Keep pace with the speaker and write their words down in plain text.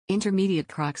Intermediate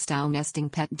Crock-style nesting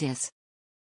pet dish.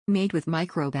 Made with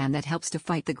Microban that helps to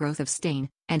fight the growth of stain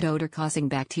and odor-causing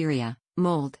bacteria,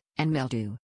 mold, and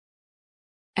mildew.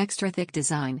 Extra thick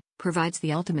design provides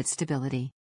the ultimate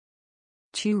stability.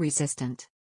 Chew-resistant.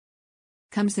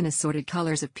 Comes in assorted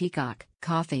colors of peacock,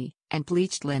 coffee, and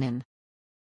bleached linen.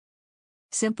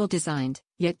 Simple designed,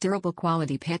 yet durable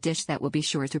quality pet dish that will be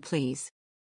sure to please.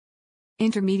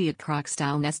 Intermediate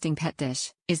Crock-style nesting pet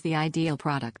dish is the ideal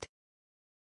product.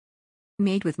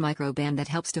 Made with Microban that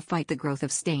helps to fight the growth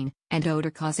of stain and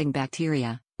odor-causing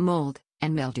bacteria, mold,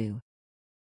 and mildew.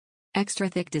 Extra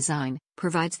thick design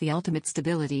provides the ultimate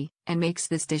stability and makes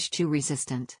this dish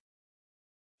chew-resistant.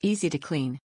 Easy to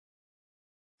clean.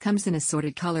 Comes in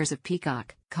assorted colors of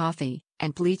peacock, coffee,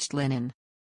 and bleached linen.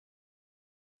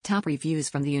 Top reviews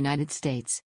from the United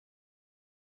States.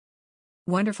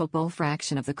 Wonderful bowl,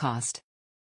 fraction of the cost.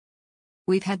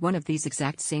 We've had one of these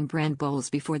exact same brand bowls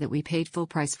before that we paid full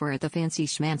price for at the fancy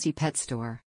schmancy pet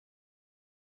store.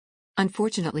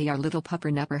 Unfortunately, our little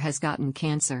pupper-nupper has gotten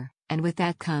cancer, and with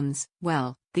that comes,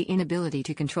 well, the inability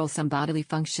to control some bodily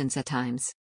functions at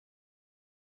times.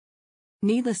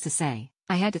 Needless to say,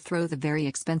 I had to throw the very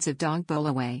expensive dog bowl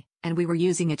away, and we were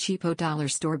using a cheapo dollar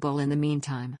store bowl in the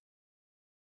meantime.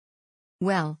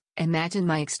 Well, imagine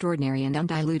my extraordinary and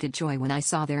undiluted joy when I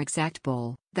saw their exact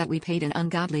bowl, that we paid an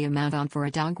ungodly amount on for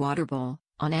a dog water bowl,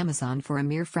 on Amazon for a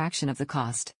mere fraction of the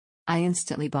cost. I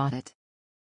instantly bought it.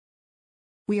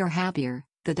 We are happier,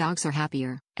 the dogs are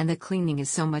happier, and the cleaning is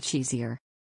so much easier.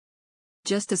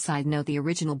 Just a side note, the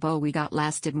original bowl we got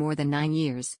lasted more than 9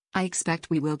 years. I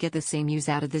expect we will get the same use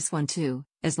out of this one too,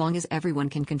 as long as everyone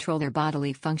can control their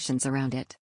bodily functions around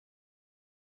it.